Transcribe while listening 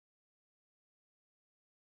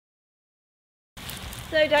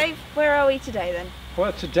So Dave, where are we today then?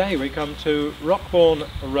 Well, today we come to Rockbourne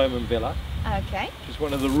Roman Villa, Okay. which is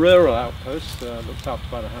one of the rural outposts looked after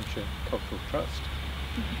by the Hampshire Cultural Trust.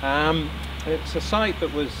 It's a site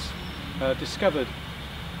that was discovered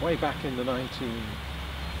way back in the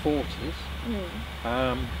 1940s,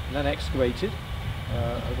 and then excavated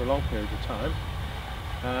over a long period of time.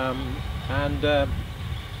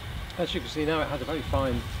 As you can see now, it has a very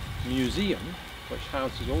fine museum which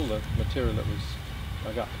houses all the material that was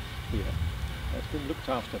dug up here. It's been looked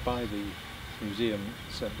after by the museum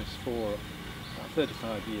service for about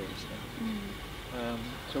 35 years now.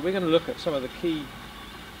 So we're going to look at some of the key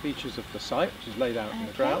features of the site, which is laid out in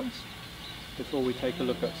the grounds, before we take a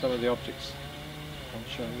look at some of the objects on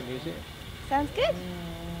show in the museum. Sounds good.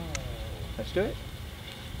 Let's do it.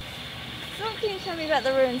 So what can you tell me about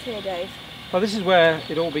the ruins here, Dave? Well, this is where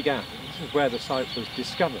it all began. This is where the site was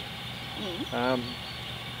discovered.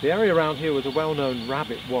 The area around here was a well-known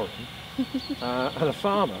rabbit warren, and a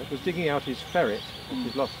farmer was digging out his ferret, which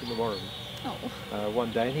was lost in the warren,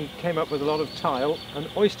 one day, and he came up with a lot of tile and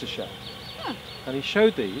oyster shells. And he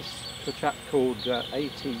showed these to a chap called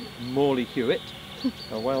A.T. Morley Hewitt,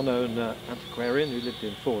 a well-known antiquarian who lived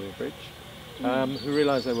in Fordingbridge, who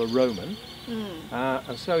realised they were Roman,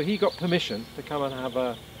 and so he got permission to come and have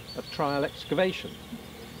a trial excavation.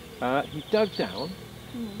 He dug down,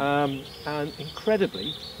 and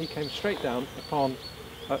incredibly he came straight down upon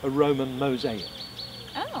a Roman mosaic.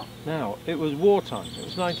 Now, it was wartime, it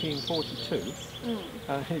was 1942,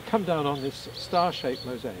 he'd come down on this star-shaped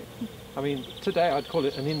mosaic. I mean, today I'd call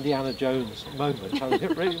it an Indiana Jones moment. I mean,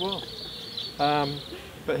 it really was.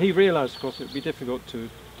 But he realised, of course, it would be difficult to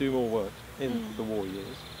do more work in the war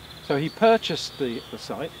years. So he purchased the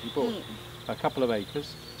site, he bought a couple of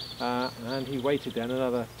acres, and he waited then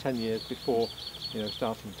another 10 years before,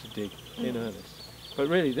 starting to dig in earnest. But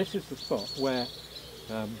really, this is the spot where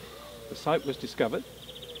the site was discovered,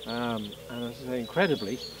 and as I say,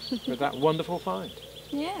 incredibly, with that wonderful find.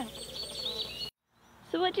 Yeah.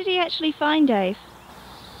 So what did he actually find, Dave?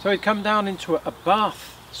 So he'd come down into a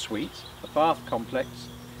bath suite, a bath complex,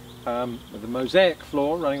 with a mosaic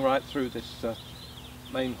floor running right through this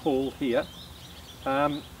main hall here.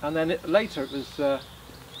 And then later it was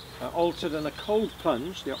altered, and a cold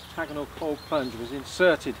plunge, the octagonal cold plunge, was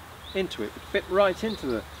inserted into it. It fit right into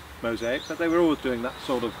the mosaic, but they were always doing that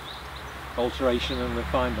sort of alteration and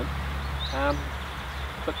refinement.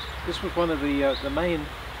 But this was one of the main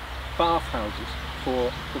bathhouses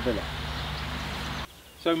for the villa.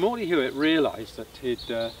 So Morley Hewitt realised that he'd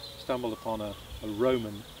stumbled upon a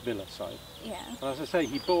Roman villa site. Yeah. And as I say,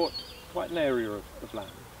 he bought quite an area of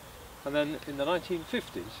land. And then in the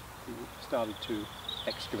 1950s, he started to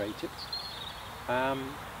excavate it.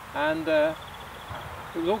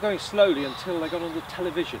 It was all going slowly until they got on the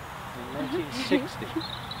television in 1960.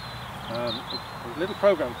 A little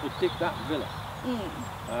programme called Dig That Villa.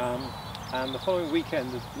 And the following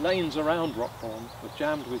weekend, the lanes around Rockbourne were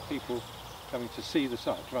jammed with people coming to see the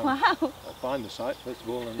site. Find the site, first of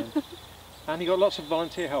all, and he got lots of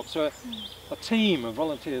volunteer help. So a team of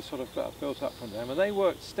volunteers sort of built up from them, and they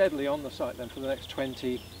worked steadily on the site then for the next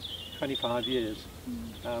 20, 25 years.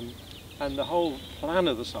 And the whole plan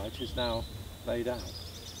of the site is now laid out.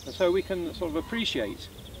 And so we can sort of appreciate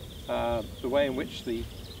the way in which the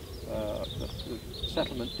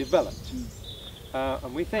settlement developed.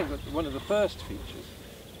 And we think that one of the first features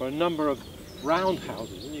were a number of round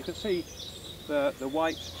houses, and you can see the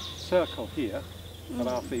white circle here at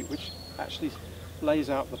our feet, which actually lays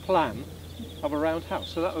out the plan of a round house.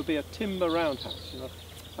 So that would be a timber round house,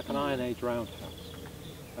 like an Iron Age round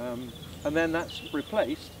house. And then that's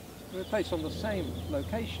replaced on the same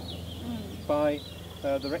location by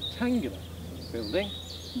the rectangular building,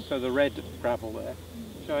 so the red gravel there,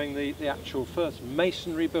 showing the actual first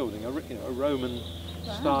masonry building, a Roman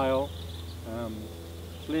style,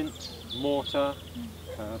 flint, mortar,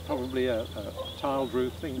 probably a tiled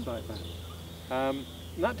roof, things like that. And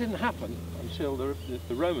that didn't happen until the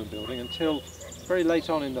Roman building, until very late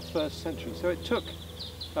on in the 1st century. So it took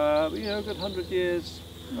a good 100 years,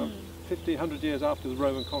 50, 100 years after the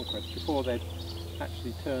Roman conquest before they'd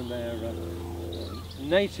actually turned their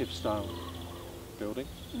native style building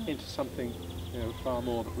into something far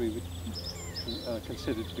more that we would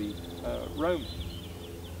consider to be Roman.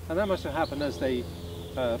 And that must have happened as they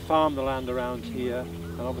farmed the land around here,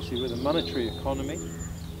 and obviously with a monetary economy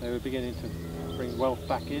they were beginning to bring wealth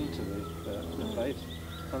back into the place,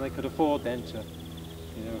 and they could afford then to have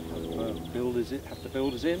the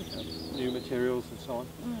builders in, have new materials and so on,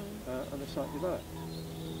 and the site developed.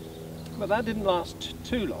 But that didn't last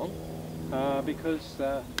too long, because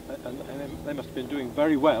and they must have been doing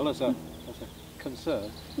very well as a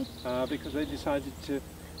concern because they decided to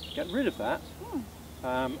get rid of that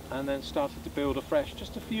and then started to build afresh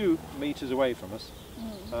just a few metres away from us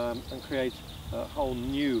and create a whole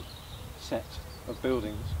new set of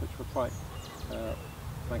buildings which were quite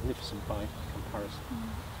magnificent by comparison.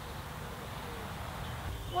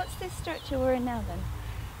 What's this structure we're in now then?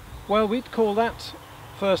 Well, we'd call that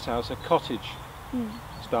first house a cottage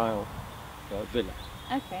style villa.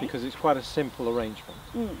 Okay. Because it's quite a simple arrangement.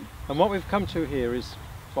 And what we've come to here is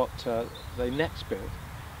what they next built,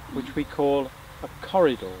 which we call a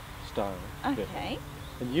corridor style villa. Okay.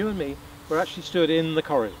 And you and me, we're actually stood in the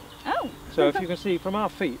corridor. Oh. So if you can see from our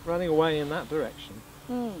feet running away in that direction,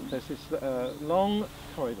 there's this long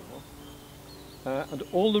corridor and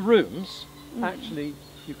all the rooms actually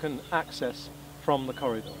you can access from the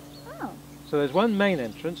corridor. Oh. So there's one main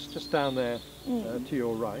entrance just down there to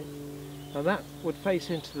your right, and that would face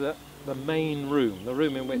into the main room, the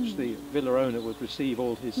room in which the villa owner would receive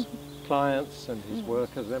all his clients and his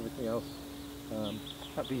workers and everything else.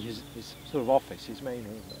 That'd be his sort of office, his main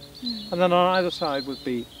room there. And then on either side would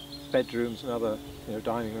be bedrooms and other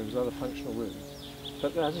dining rooms, other functional rooms.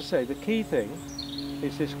 But as I say, the key thing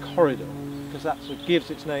is this corridor, because that's what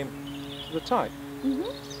gives its name to the type.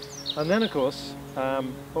 And then of course,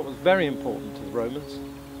 what was very important to the Romans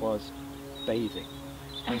was bathing.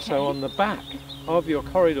 And so on the back of your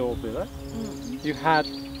corridor villa, you had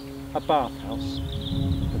a bathhouse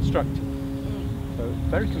constructed. So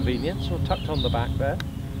very convenient, sort of tucked on the back there.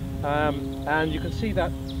 And you can see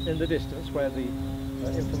that in the distance where the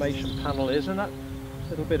information panel is, and that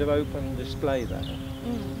little bit of open display there.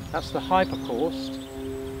 That's the hypercaust,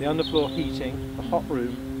 the underfloor heating, the hot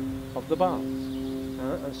room of the baths.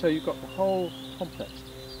 And so you've got the whole complex.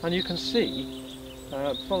 And you can see,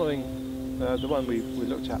 following the one we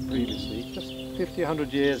looked at previously, just 50,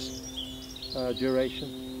 100 years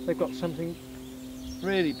duration, they've got something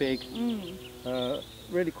really big,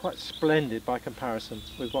 really quite splendid by comparison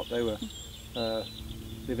with what they were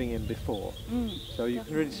living in before. So you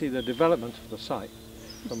can really see the development of the site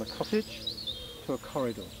from a cottage to a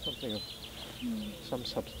corridor, something of some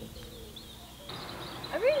substance.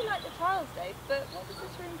 I really like the tiles, Dave, but what was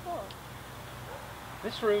this room for?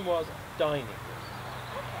 This room was dining room.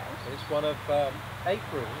 It's one of 8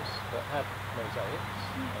 rooms that had mosaics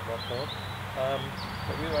at Rockbourne,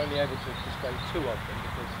 but we were only able to display 2 of them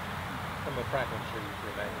because some of the fragmentary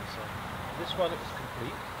remains. This one, it was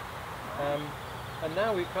complete. And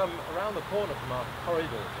now we've come around the corner from our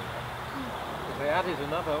corridor here, because they added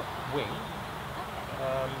another wing,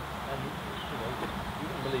 and you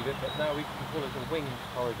wouldn't believe it, but now we can call it a winged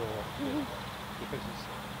corridor villa, because it's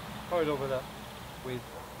a corridor villa with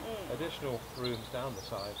additional rooms down the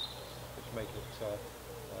side which make it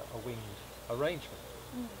a winged arrangement.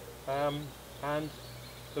 And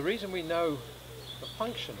the reason we know the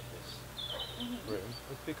function of this room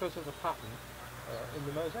is because of the pattern in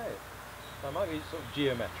the mosaic. Now it might be sort of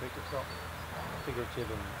geometric, it's not figurative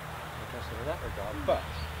and interesting in that regard, but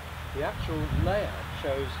the actual layout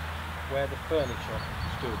shows where the furniture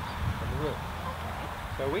stood in the room.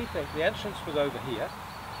 So we think the entrance was over here,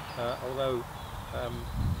 although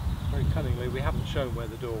very cunningly we haven't shown where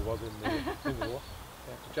the door was in the wall. You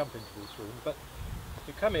have to jump into this room, but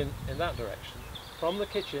you come in that direction from the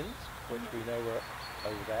kitchens, which we know were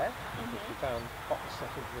over there, which we found pots set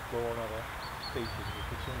into the floor and other features in the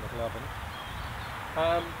kitchen, little oven.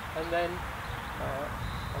 And then,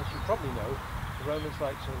 as you probably know, the Romans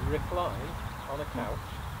like to recline on a couch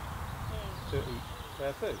to eat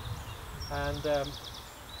their food. And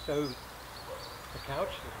so the couch,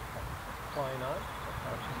 quinine,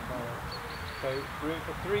 so room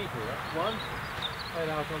for 3 here. One laid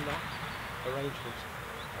out on that arrangement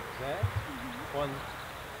there, one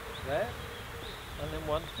there, and then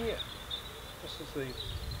one here, just as the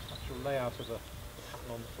actual layout of the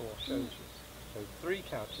pattern on the floor shows you. So 3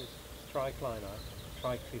 couches, triclini,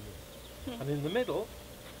 triclinium. And in the middle,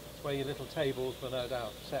 where your little tables were no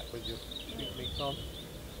doubt set with your sweetmeats on,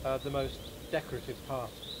 the most decorative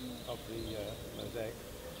part of the mosaic,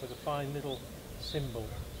 with a fine little symbol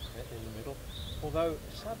in the middle. Although,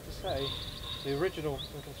 sad to say, the original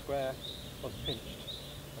little square was pinched.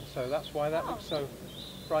 And so that's why that looks so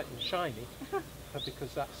bright and shiny,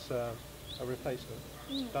 because that's a replacement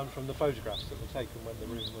done from the photographs that were taken when the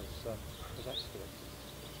room was excavated.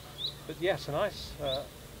 But yes, a nice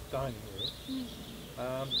dining room.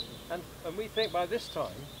 And we think by this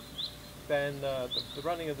time, then the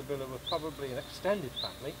running of the villa was probably an extended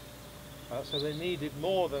family, so they needed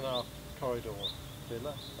more than our corridor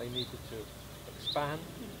villa. They needed to expand.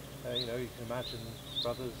 You can imagine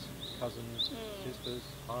brothers, cousins, sisters,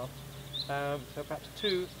 aunts. So perhaps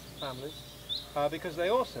 2 families because they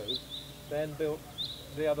also then built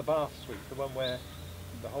the other bath suite, the one where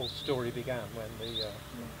the whole story began when the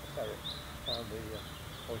ferret found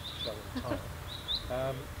the oyster shell and tile.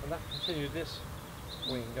 And that continued this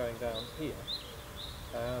wing going down here.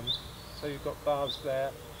 So you've got baths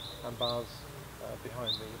there and baths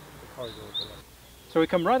behind the corridor below. So we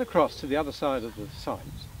come right across to the other side of the site.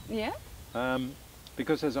 Yeah.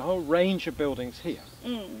 Because there's a whole range of buildings here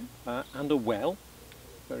and a well,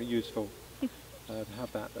 very useful to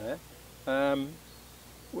have that there.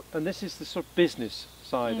 And this is the sort of business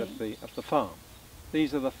side of the farm.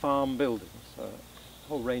 These are the farm buildings, a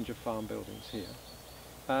whole range of farm buildings here.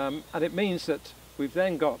 And it means that we've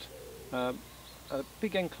then got a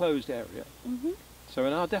big enclosed area. So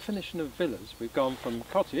in our definition of villas, we've gone from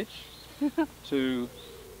cottage to...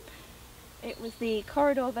 It was the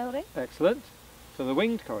corridor building. Excellent. To the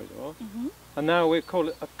winged corridor. And now we call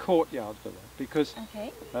it a courtyard villa because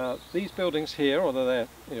these buildings here, although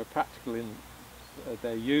they're practical in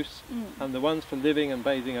their use, and the ones for living and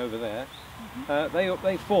bathing over there,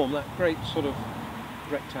 they form that great sort of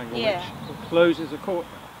rectangle which encloses a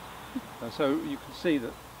courtyard. And so you can see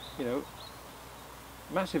that,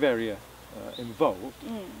 massive area involved,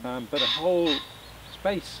 but a whole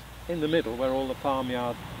space in the middle where all the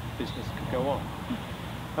farmyard business could go on.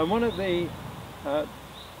 And one of the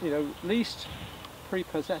least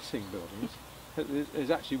prepossessing buildings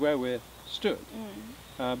is actually where we're stood,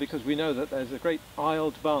 because we know that there's a great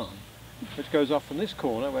aisled barn which goes off from this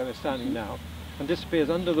corner where we're standing now and disappears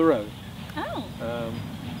under the road.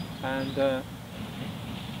 And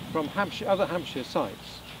from other Hampshire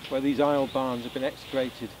sites where these aisled barns have been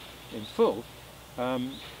excavated in full,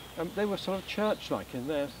 they were sort of church-like in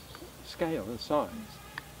their scale and size.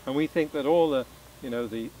 And we think that all the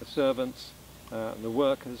servants and the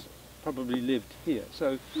workers probably lived here.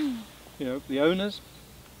 So, the owners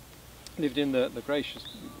lived in the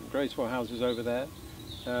graceful houses over there,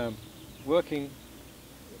 working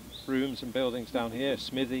rooms and buildings down here,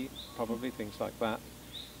 smithy, probably, things like that.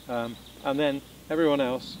 And then everyone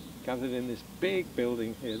else gathered in this big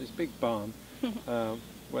building here, this big barn,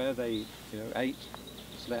 where they ate,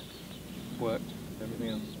 slept, worked, everything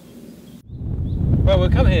else. Well, we'll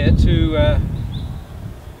come here to a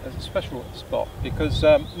special spot because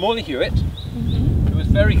Morley Hewitt, who was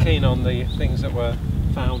very keen on the things that were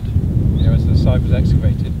found as the site was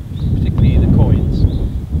excavated, particularly the coins.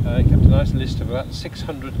 He kept a nice list of about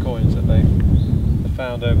 600 coins that they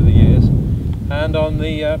found over the years. And on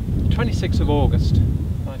the 26th of August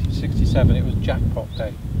 1967, it was jackpot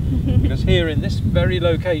day, because here in this very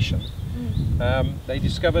location they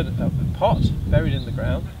discovered a pot buried in the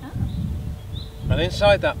ground, and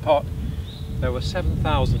inside that pot there were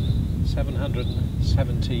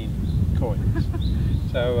 7,717 coins.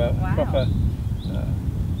 So a proper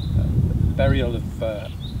burial of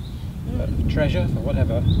treasure for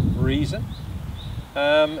whatever reason.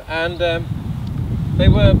 They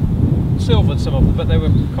were silvered, some of them, but they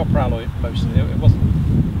were copper alloy mostly. It wasn't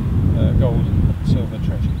gold and silver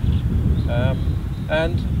treasure.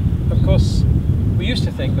 And of course we used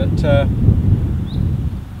to think that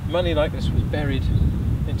money like this was buried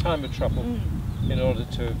in time of trouble in order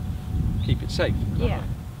to keep it safe.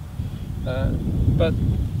 But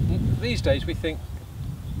these days we think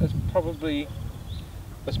there's probably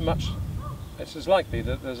it's as likely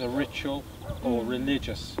that there's a ritual or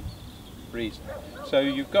religious reason. So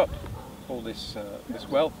you've got all this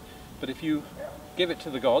wealth, but if you give it to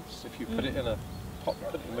the gods, if you put it in a pot,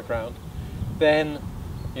 put it in the ground, then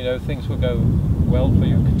things will go well for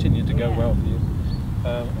you, continue to go well for you.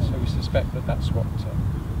 So we suspect that that's what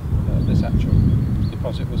this actual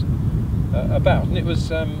deposit was about. And it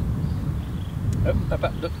was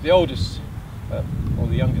about the oldest or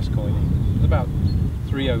the youngest coin was about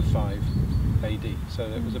 305 AD. So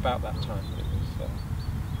it was about that time that it was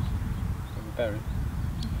buried.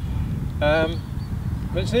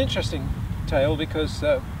 But it's an interesting tale because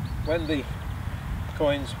when the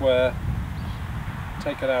coins were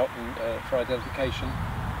taken out for identification,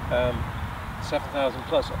 7,000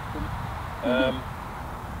 plus of them.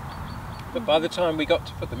 But by the time we got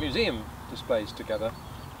to put the museum displays together,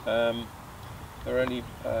 there were only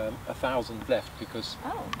 1,000 left because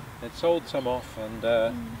they'd sold some off and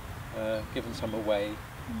given some away.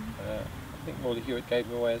 I think Morley Hewitt gave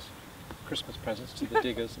them away as Christmas presents to the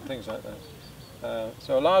diggers and things like that.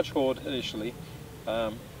 So a large hoard initially,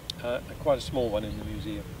 quite a small one in the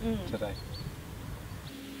museum today.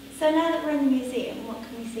 So now that we're in the museum, what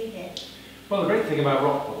can we see here? Well, the great thing about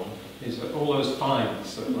Rockbourne is that all those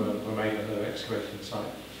finds that were made at the excavating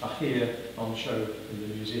site are here on show in the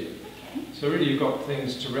museum. Okay. So really you've got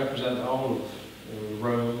things to represent the whole of the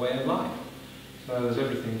Roman way of life. So there's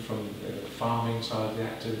everything from the farming side of the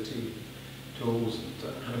activity, tools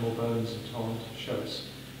and animal bones and so on to show us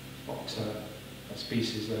what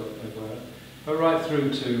species they were, but right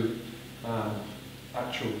through to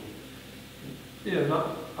actual,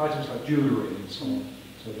 not items like jewellery and so on.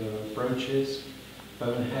 So there are brooches,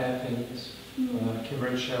 bone hairpins,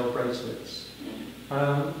 Kimmeridge shell bracelets.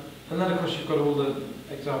 And then of course you've got all the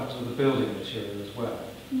examples of the building material as well.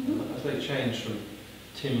 As they change from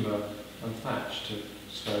timber and thatch to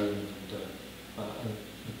stone and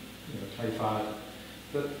clay fired,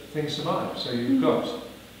 but things survive. So you've got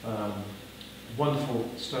a wonderful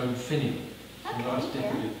stone finial, a nice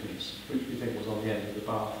decorative piece, which we think was on the end of the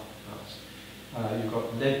bath house. You've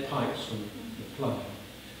got lead pipes from the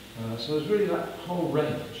plumbing. So there's really that whole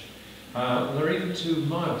range. And there are even 2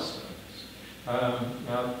 milestones.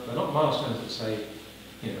 Now, they're not milestones that say,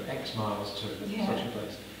 X miles to such a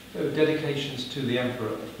place. They were dedications to the emperor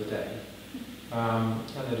of the day, and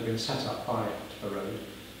they'd have been set up by the road,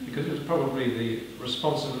 because it was probably the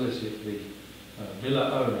responsibility of the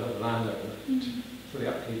villa owner, the landowner, for the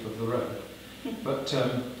upkeep of the road. But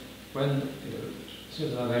when, as soon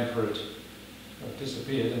as that emperor had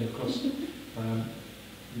disappeared, and of course,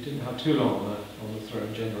 we didn't have too long on the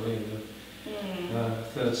throne generally in the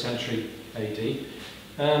 3rd century AD.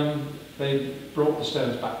 They brought the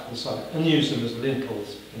stones back to the site and used them as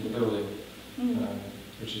lintels in the building,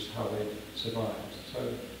 which is how they survived.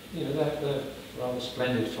 So, they're rather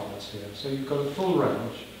splendid finds here. So you've got a full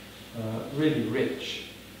range, really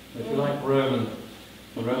rich. If you like the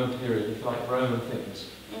Roman period, if you like Roman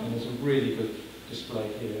things, and there's a really good display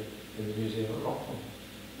here in the museum at Rockbourne.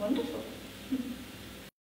 Wonderful.